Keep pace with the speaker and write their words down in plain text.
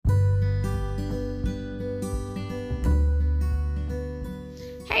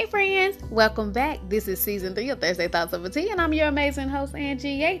Hey friends, welcome back. This is season 3 of Thursday Thoughts Over Tea, and I'm your amazing host,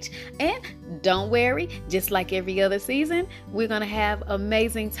 Angie H. And don't worry, just like every other season, we're going to have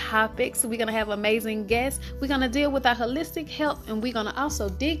amazing topics. We're going to have amazing guests. We're going to deal with our holistic health, and we're going to also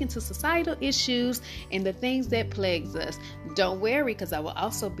dig into societal issues and the things that plagues us. Don't worry, because I will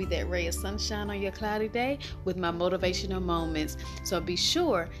also be that ray of sunshine on your cloudy day with my motivational moments. So be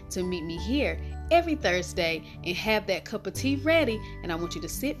sure to meet me here every Thursday and have that cup of tea ready, and I want you to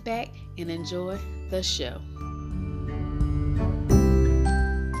sit back and enjoy the show.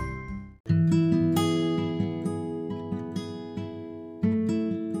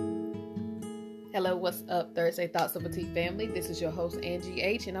 Hello, what's up, Thursday Thoughts of a Tea family? This is your host, Angie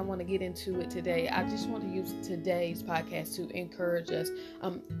H, and I want to get into it today. I just want to use today's podcast to encourage us.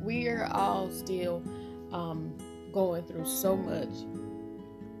 We are all still going through so much.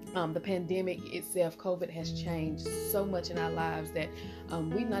 The pandemic itself, COVID, has changed so much in our lives that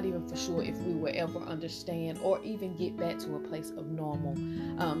we're not even for sure if we will ever understand or even get back to a place of normal.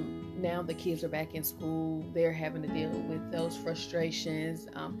 Now the kids are back in school. They're having to deal with those frustrations.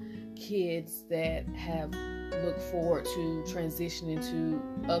 Kids that have looked forward to transitioning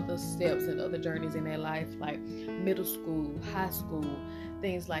to other steps and other journeys in their life, like middle school, high school,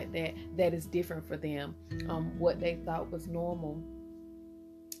 things like that, that is different for them. What they thought was normal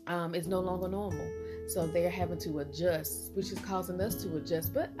is no longer normal. So they're having to adjust, which is causing us to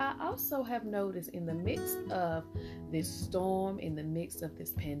adjust. But I also have noticed in the midst of this storm, in the midst of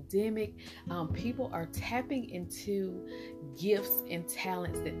this pandemic, people are tapping into gifts and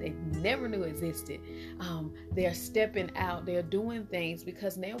talents that they never knew existed. They're stepping out, they're doing things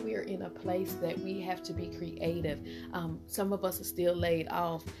because now we're in a place that we have to be creative. Some of us are still laid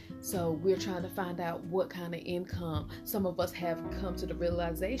off, so we're trying to find out what kind of income. Some of us have come to the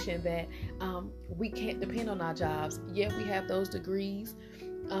realization that we can't depend on our jobs. Yeah, we have those degrees.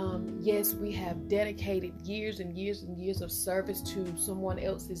 Yes, we have dedicated years and years and years of service to someone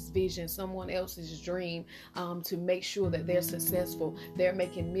else's vision, someone else's dream, to make sure that they're successful. They're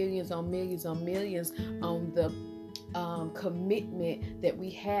making millions on millions on millions on the commitment that we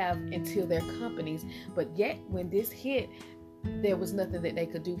have into their companies. But yet, when this hit, there was nothing that they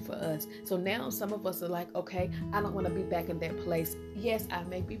could do for us. So now some of us are like, okay, I don't want to be back in that place. Yes, I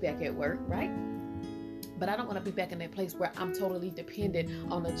may be back at work, right? But I don't want to be back in that place where I'm totally dependent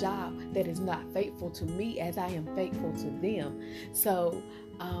on a job that is not faithful to me as I am faithful to them. So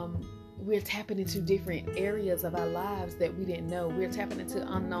we're tapping into different areas of our lives that we didn't know. We're tapping into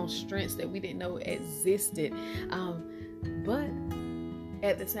unknown strengths that we didn't know existed. But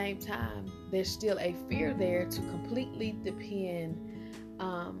at the same time, there's still a fear there to completely depend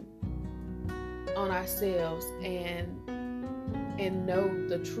on ourselves and know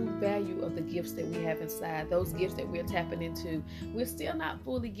the true value of the gifts that we have inside. Those gifts that we're tapping into, we're still not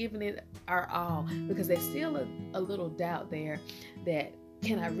fully giving it our all because there's still a little doubt there that,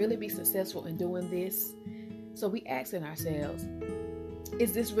 can I really be successful in doing this? So we asking ourselves,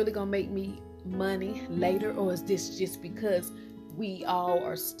 is this really going to make me money later, or is this just because we all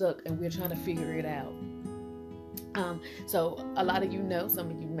are stuck and we're trying to figure it out? So a lot of you know, some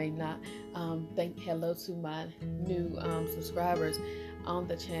of you may not. Hello to my new subscribers on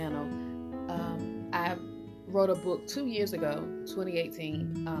the channel. I wrote a book 2 years ago,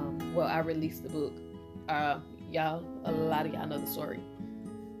 2018. I released the book. A lot of y'all know the story.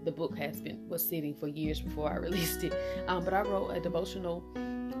 The book was sitting for years before I released it. But I wrote a devotional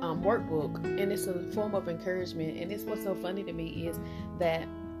workbook, and it's a form of encouragement. And it's what's so funny to me is that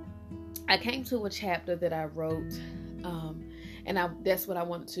I came to a chapter that I wrote, and that's what I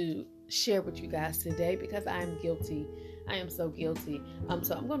want to share with you guys today, because I am guilty. I am so guilty.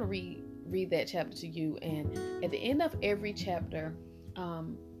 So I'm going to read that chapter to you, and at the end of every chapter,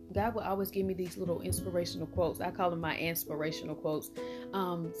 God will always give me these little inspirational quotes. I call them my inspirational quotes,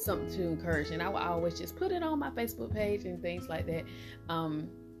 something to encourage, and I will always just put it on my Facebook page and things like that.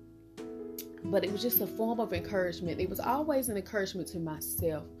 But it was just a form of encouragement. It was always an encouragement to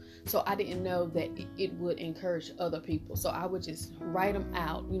myself. So I didn't know that it would encourage other people. So I would just write them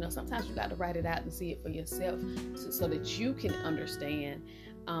out. You know, sometimes you got to write it out and see it for yourself so that you can understand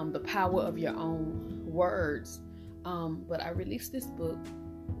the power of your own words. But I released this book,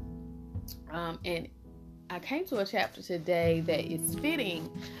 and I came to a chapter today that is fitting,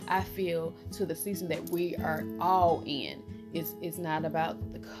 I feel, to the season that we are all in. It's not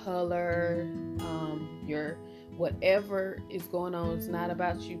about the color, your whatever is going on. It's not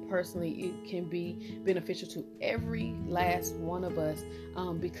about you personally. It can be beneficial to every last one of us,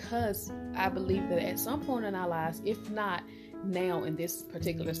 because I believe that at some point in our lives, if not now in this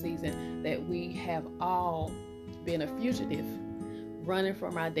particular season, that we have all been a fugitive. running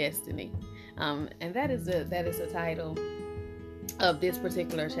from our destiny. And that is the title of this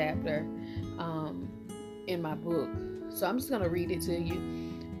particular chapter in my book. So I'm just going to read it to you.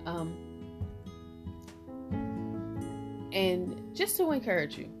 And just to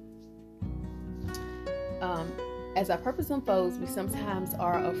encourage you. As our purpose unfolds, we sometimes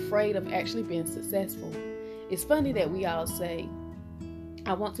are afraid of actually being successful. It's funny that we all say,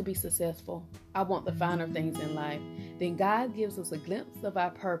 I want to be successful. I want the finer things in life. Then God gives us a glimpse of our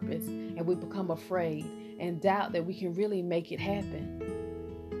purpose and we become afraid and doubt that we can really make it happen.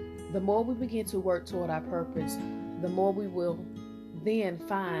 The more we begin to work toward our purpose, the more we will then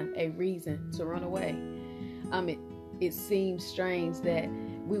find a reason to run away. It seems strange that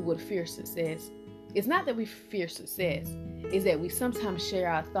we would fear success. It's not that we fear success, it's that we sometimes share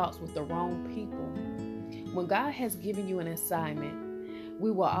our thoughts with the wrong people. When God has given you an assignment,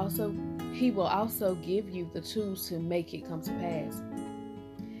 He will also give you the tools to make it come to pass.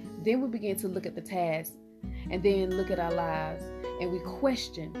 Then we begin to look at the task and then look at our lives and we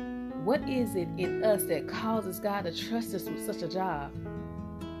question, what is it in us that causes God to trust us with such a job?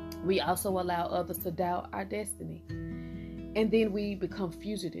 We also allow others to doubt our destiny. And then we become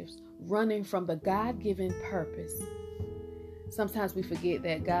fugitives, running from the God-given purpose. Sometimes we forget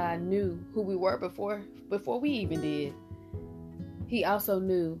that God knew who we were before we even did. He also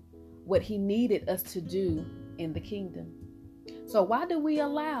knew what He needed us to do in the kingdom. So why do we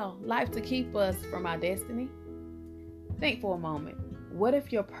allow life to keep us from our destiny? Think for a moment. What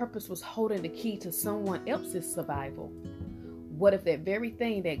if your purpose was holding the key to someone else's survival? What if that very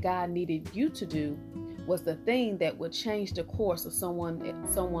thing that God needed you to do was the thing that would change the course of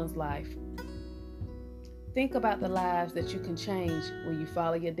someone's life? Think about the lives that you can change when you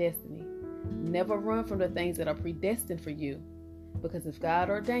follow your destiny. Never run from the things that are predestined for you, because if God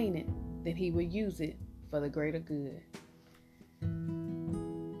ordained it, then He will use it for the greater good.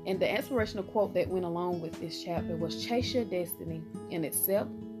 And the inspirational quote that went along with this chapter was, chase your destiny and accept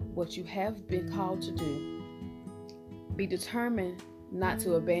what you have been called to do. Be determined not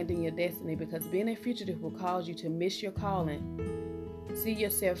to abandon your destiny, because being a fugitive will cause you to miss your calling. See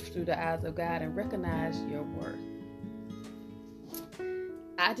yourself through the eyes of God and recognize your worth.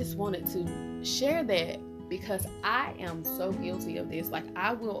 I just wanted to share that because I am so guilty of this. Like,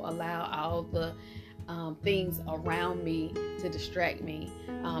 I will allow all the things around me to distract me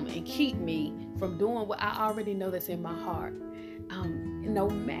and keep me from doing what I already know that's in my heart. No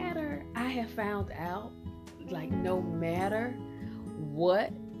matter, I have found out, like, no matter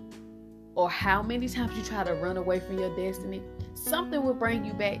what or how many times you try to run away from your destiny, something will bring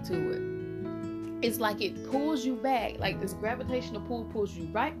you back to it. It's like it pulls you back, like this gravitational pull pulls you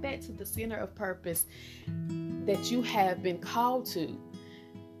right back to the center of purpose that you have been called to.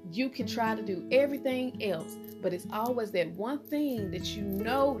 You can try to do everything else, but it's always that one thing that you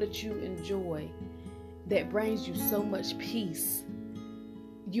know that you enjoy that brings you so much peace.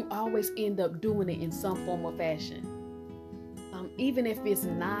 You always end up doing it in some form or fashion. Even if it's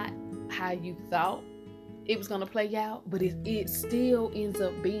not how you thought it was going to play out, but it still ends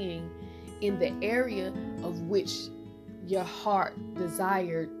up being in the area of which your heart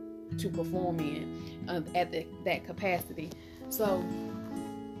desired to perform in at that capacity. So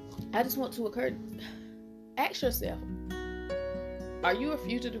I just want to ask yourself, are you a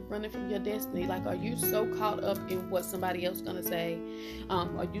fugitive running from your destiny? Like, are you so caught up in what somebody else is going to say?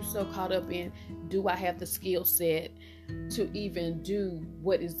 Are you so caught up in, do I have the skill set to even do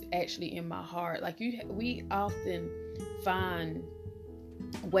what is actually in my heart? Like, we often find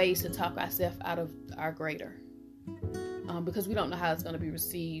ways to talk ourselves out of our greater because we don't know how it's going to be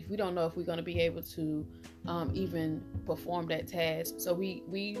received. We don't know if we're going to be able to even perform that task. So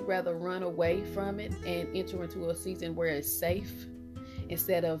we rather run away from it and enter into a season where it's safe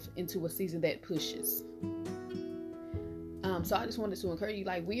instead of into a season that pushes. So I just wanted to encourage you,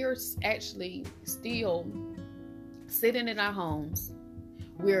 like, we are actually still sitting in our homes.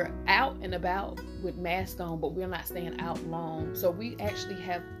 We're out and about with masks on, but we're not staying out long. So we actually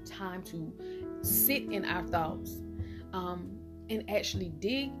have time to sit in our thoughts and actually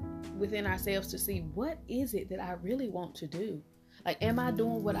dig within ourselves to see, what is it that I really want to do? Like, am I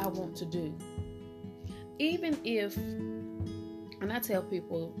doing what I want to do? Even if, and I tell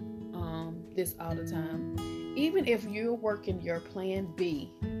people this all the time, even if you're working your plan B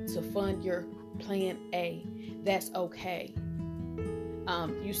to fund your plan A, that's okay.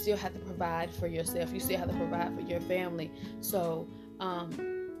 You still have to provide for yourself. You still have to provide for your family. So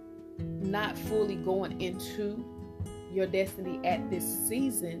not fully going into your destiny at this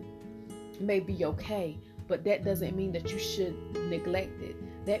season may be okay, but that doesn't mean that you should neglect it.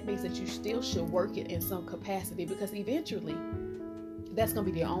 That means that you still should work it in some capacity, because eventually that's going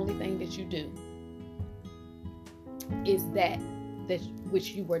to be the only thing that you do, is that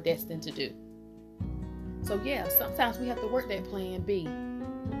which you were destined to do. So yeah, sometimes we have to work that plan B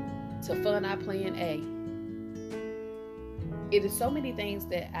to fund our plan A. It is so many things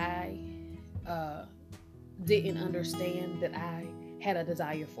that I didn't understand that I had a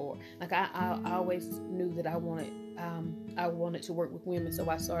desire for. Like I always knew that I wanted to work with women. So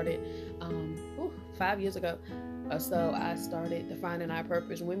I started 5 years ago or so. I started the Finding Our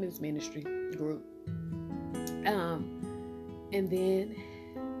Purpose Women's Ministry group, and then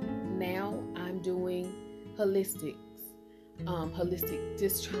now I'm doing holistic,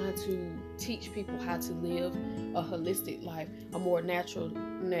 just trying to teach people how to live a holistic life, a more natural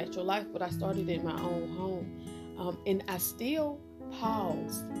life. But I started in my own home, and I still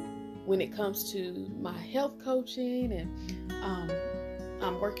pause when it comes to my health coaching, and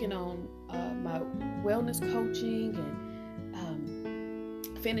I'm working on my wellness coaching, and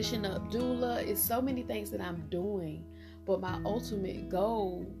finishing up doula. It's so many things that I'm doing, but my ultimate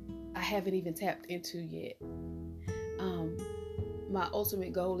goal I haven't even tapped into yet. My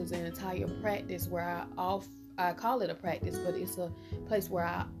ultimate goal is an entire practice where I call it a practice, but it's a place where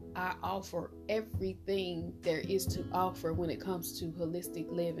I offer everything there is to offer when it comes to holistic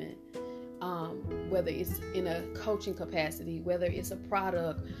living. Whether it's in a coaching capacity, whether it's a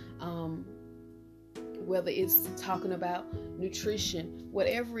product, whether it's talking about nutrition,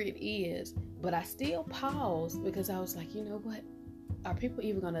 whatever it is. But I still pause because I was like, you know what? Are people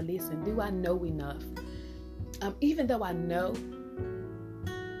even going to listen? Do I know enough? Even though I know,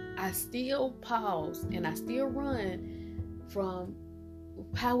 I still pause and I still run from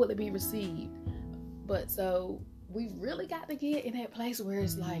how will it be received. But so we've really got to get in that place where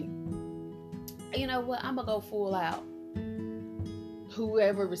it's like, you know what, I'm gonna go full out.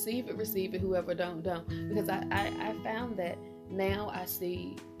 Whoever receive it, whoever don't. Because I found that now I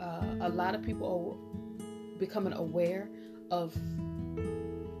see a lot of people are becoming aware of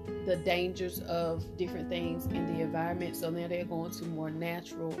the dangers of different things in the environment. So now they're going to more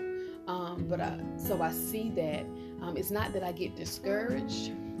natural. So I see that it's not that I get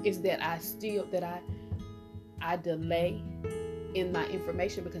discouraged. It's that I delay in my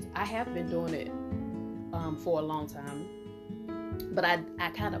information, because I have been doing it for a long time. But I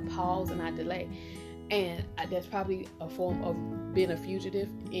kind of pause and I delay. And that's probably a form of being a fugitive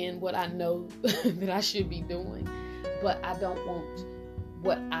in what I know that I should be doing. But I don't want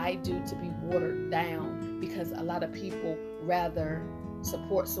what I do to be watered down, because a lot of people rather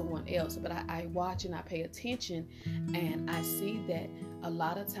support someone else. But I watch and I pay attention, and I see that a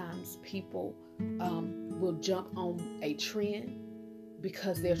lot of times people will jump on a trend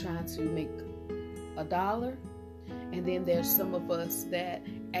because they're trying to make $1. And then there's some of us that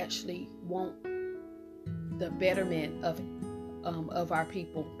actually want the betterment of our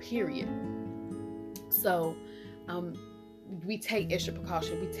people, period. So we take extra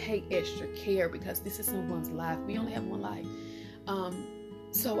precaution, we take extra care, because this is someone's life. We only have one life.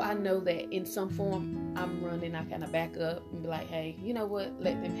 So I know that in some form I'm running, I kind of back up and be like, hey, you know what,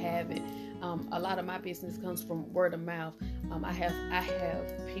 let them have it. A lot of my business comes from word of mouth. I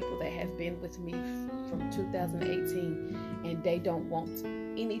have people that have been with me from 2018, and they don't want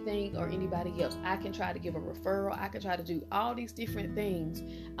anything or anybody else. I can try to give a referral. I can try to do all these different things.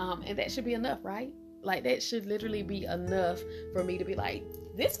 And that should be enough, right? Like, that should literally be enough for me to be like,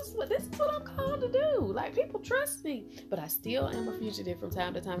 this is what I'm called to do. Like, people trust me. But I still am a fugitive from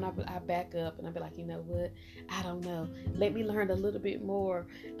time to time. I back up and I be like, you know what? I don't know. Let me learn a little bit more.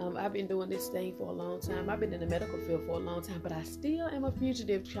 I've been doing this thing for a long time. I've been in the medical field for a long time, but I still am a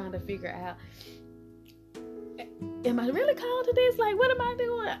fugitive trying to figure out, am I really called to this? Like, what am I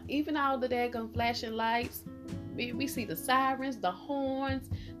doing? Even all the daggone flashing lights. We see the sirens, the horns,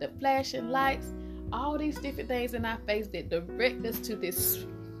 the flashing lights. All these different things in our face that direct us to this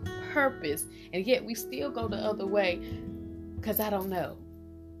purpose, and yet we still go the other way because I don't know.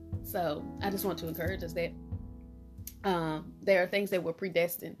 So I just want to encourage us that there are things that were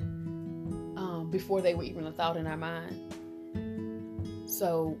predestined before they were even a thought in our mind.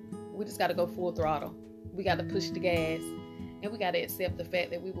 So we just got to go full throttle. We got to push the gas, and we got to accept the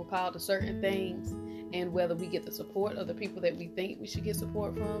fact that we were called to certain things. And whether we get the support of the people that we think we should get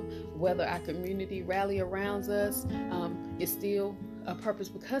support from, whether our community rally around us, is still a purpose.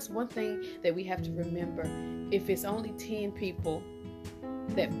 Because one thing that we have to remember, if it's only 10 people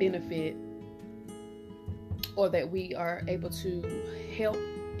that benefit or that we are able to help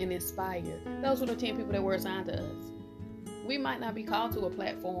and inspire, those are the 10 people that were assigned to us. We might not be called to a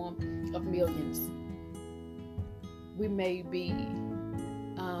platform of millions. We may be,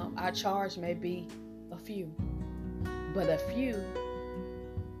 our charge may be a few, but a few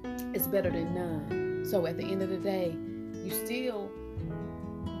is better than none. So at the end of the day, you still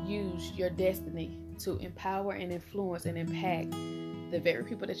use your destiny to empower and influence and impact the very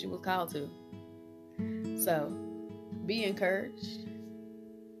people that you were called to. So be encouraged.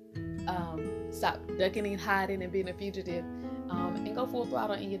 Stop ducking and hiding and being a fugitive, and go full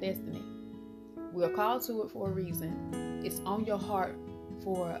throttle in your destiny. We are called to it for a reason. It's on your heart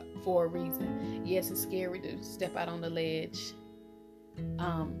for a reason. Yes, it's scary to step out on the ledge,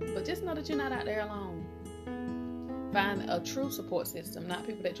 but just know that you're not out there alone. Find a true support system, not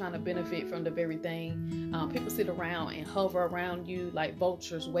people that are trying to benefit from the very thing. People sit around and hover around you like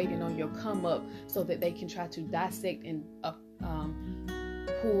vultures waiting on your come up so that they can try to dissect and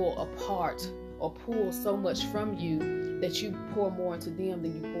pull apart or pull so much from you that you pour more into them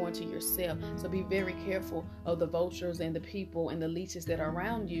than you pour into yourself. So be very careful of the vultures and the people and the leeches that are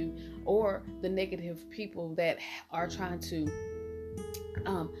around you, or the negative people that are trying to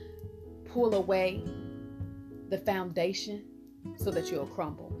pull away the foundation so that you'll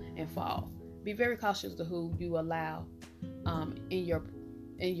crumble and fall. Be very cautious to who you allow in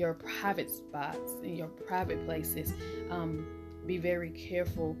your private spots, in your private places. Be very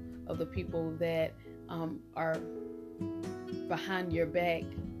careful of the people that are behind your back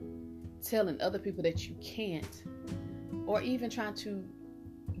telling other people that you can't, or even trying to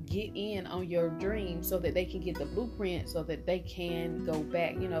get in on your dream so that they can get the blueprint so that they can go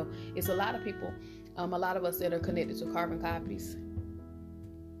back. It's a lot of people, a lot of us that are connected to carbon copies.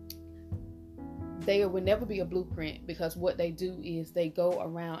 They will never be a blueprint, because what they do is they go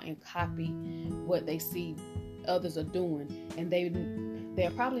around and copy what they see others are doing, and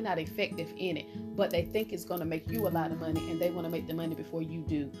they're probably not effective in it, but they think it's going to make you a lot of money, and they want to make the money before you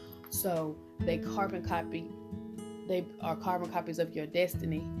do. So they carbon copy. They are carbon copies of your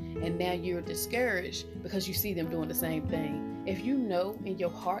destiny, and now you're discouraged because you see them doing the same thing. If you know in your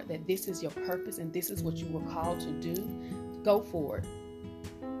heart that this is your purpose and this is what you were called to do, go for it.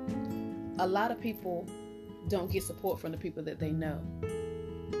 A lot of people don't get support from the people that they know,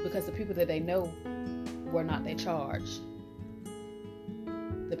 because the people that they know were not their charge.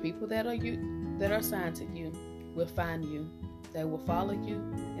 The people that are assigned to you will find you. They will follow you,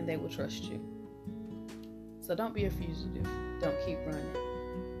 and they will trust you. So don't be a fugitive. Don't keep running.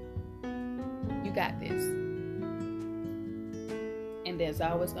 You got this. And there's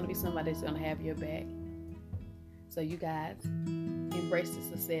always going to be somebody that's going to have your back. So you guys, embrace the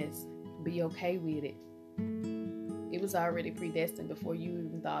success. Be okay with it. It was already predestined before you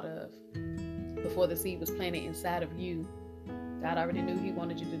even thought of. Before the seed was planted inside of you, God already knew He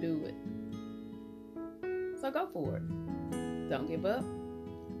wanted you to do it. So go for it. Don't give up.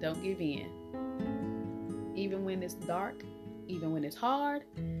 Don't give in. Even when it's dark, even when it's hard,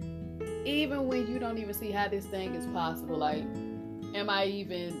 even when you don't even see how this thing is possible. Like, am I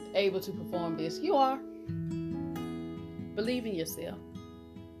even able to perform this? You are. Believe in yourself.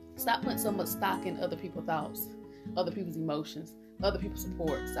 Stop putting so much stock in other people's thoughts, other people's emotions, other people's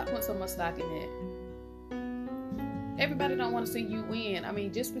support. Stop putting so much stock in that. Everybody don't want to see you win. I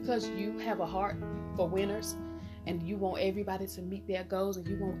mean, just because you have a heart for winners and you want everybody to meet their goals and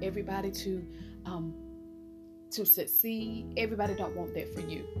you want everybody to succeed, everybody don't want that for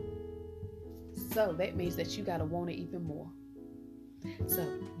you. So that means that you got to want it even more. So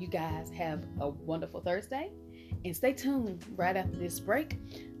you guys have a wonderful Thursday, and stay tuned. Right after this break,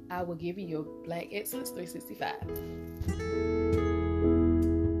 I will give you your Black Excellence 365.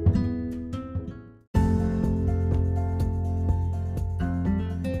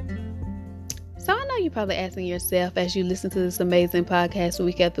 So I know you're probably asking yourself as you listen to this amazing podcast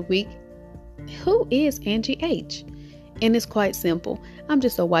week after week, who is Angie H? And it's quite simple. I'm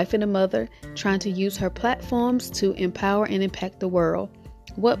just a wife and a mother trying to use her platforms to empower and impact the world.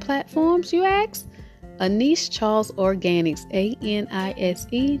 What platforms, you ask? Anise Charles Organics, ANISE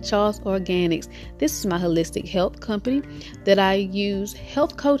Charles Organics. This is my holistic health company that I use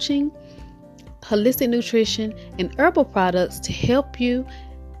health coaching, holistic nutrition, and herbal products to help you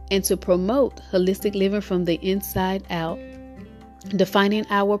and to promote holistic living from the inside out. Defining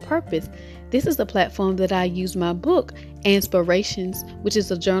Our Purpose. This is the platform that I use my book, Inspirations, which is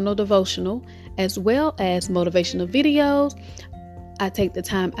a journal devotional, as well as motivational videos. I take the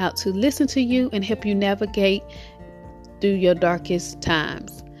time out to listen to you and help you navigate through your darkest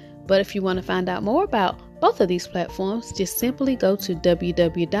times. But if you want to find out more about both of these platforms, just simply go to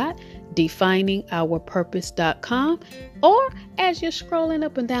www.definingourpurpose.com, or as you're scrolling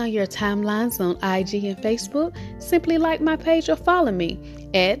up and down your timelines on IG and Facebook, simply like my page or follow me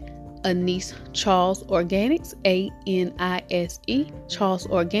at Anise Charles Organics, ANISE Charles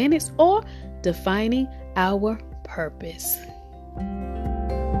Organics, or Defining Our Purpose.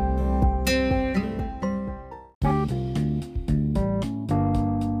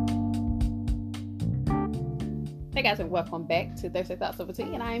 Hey guys, and welcome back to Thursday Thoughts Over Tea,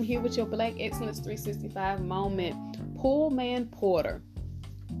 and I am here with your Black Excellence 365 moment. Pullman Porter.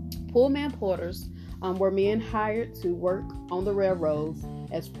 Pullman porters were men hired to work on the railroads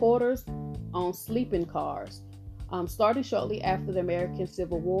as porters on sleeping cars. Starting shortly after the American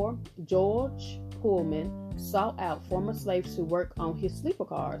Civil War, George Pullman sought out former slaves to work on his sleeper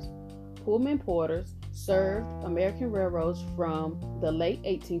cars. Pullman porters served American railroads from the late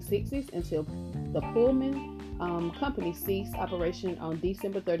 1860s until the Pullman company ceased operation on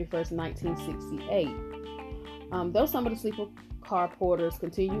December 31st, 1968. Though some of the sleeper car porters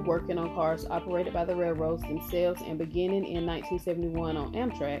continued working on cars operated by the railroads themselves and beginning in 1971 on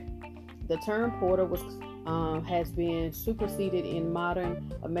Amtrak, the term porter has been superseded in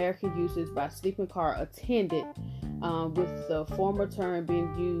modern American uses by sleeping car attendant, with the former term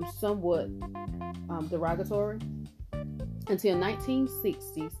being used somewhat derogatory. Until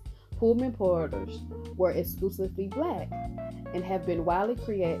 1960s, Pullman porters were exclusively black and have been widely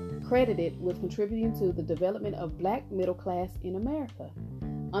credited with contributing to the development of black middle class in America.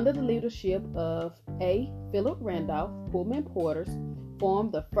 Under the leadership of A. Philip Randolph, Pullman porters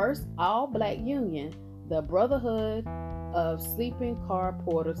formed the first all-black union, the Brotherhood of Sleeping Car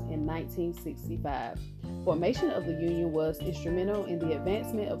Porters, in 1965. Formation of the union was instrumental in the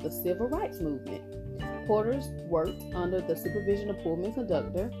advancement of the civil rights movement. Porters worked under the supervision of Pullman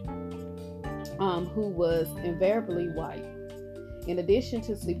conductor, who was invariably white. In addition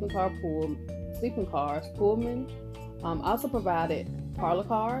to sleeping cars, Pullman also provided parlor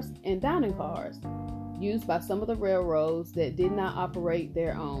cars and dining cars used by some of the railroads that did not operate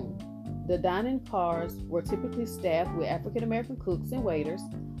their own. The dining cars were typically staffed with African American cooks and waiters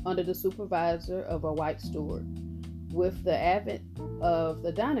under the supervisor of a white steward. With the advent of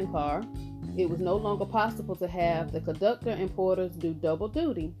the dining car, it was no longer possible to have the conductor and porters do double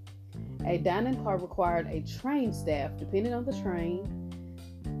duty. A dining car required a trained staff. Depending on the train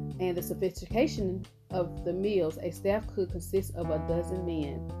and the sophistication of the meals, a staff could consist of a dozen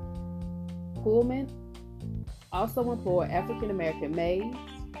men. Pullman also employed African American maids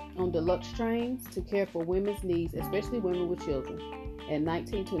on deluxe trains to care for women's needs, especially women with children. In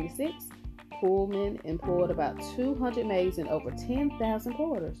 1926, Pullman employed about 200 maids and over 10,000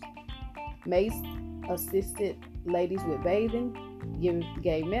 porters. Maids assisted ladies with bathing,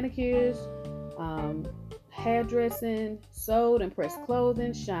 gave manicures, hairdressing, sewed and pressed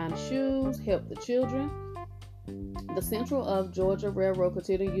clothing, shined shoes, helped the children. The Central of Georgia Railroad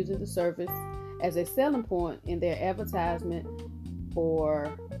continued using the service as a selling point in their advertisement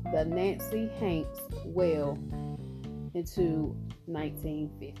for the Nancy Hanks well into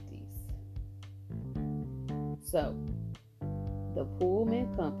 1950s. So, the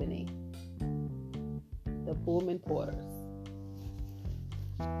Pullman Company, the Pullman porters.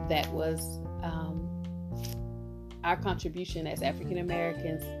 That was our contribution as African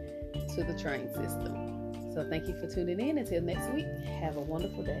Americans to the train system. So thank you for tuning in. Until next week, have a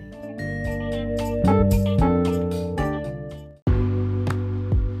wonderful day.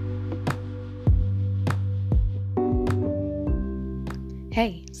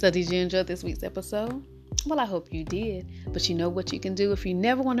 Hey, so did you enjoy this week's episode? Well, I hope you did. But you know what you can do if you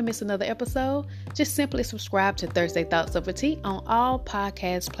never want to miss another episode? Just simply subscribe to Thursday Thoughts Over Tea on all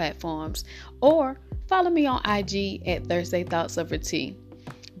podcast platforms, or follow me on IG at Thursday Thoughts Over Tea.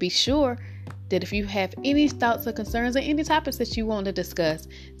 Be sure that if you have any thoughts or concerns or any topics that you want to discuss,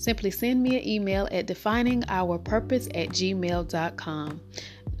 simply send me an email at definingourpurpose@gmail.com.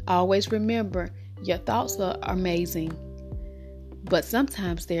 Always remember, your thoughts are amazing, but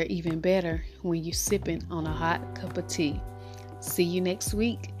sometimes they're even better when you're sipping on a hot cup of tea. See you next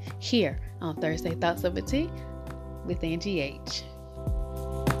week here on Thursday Thoughts Over Tea with Angie H.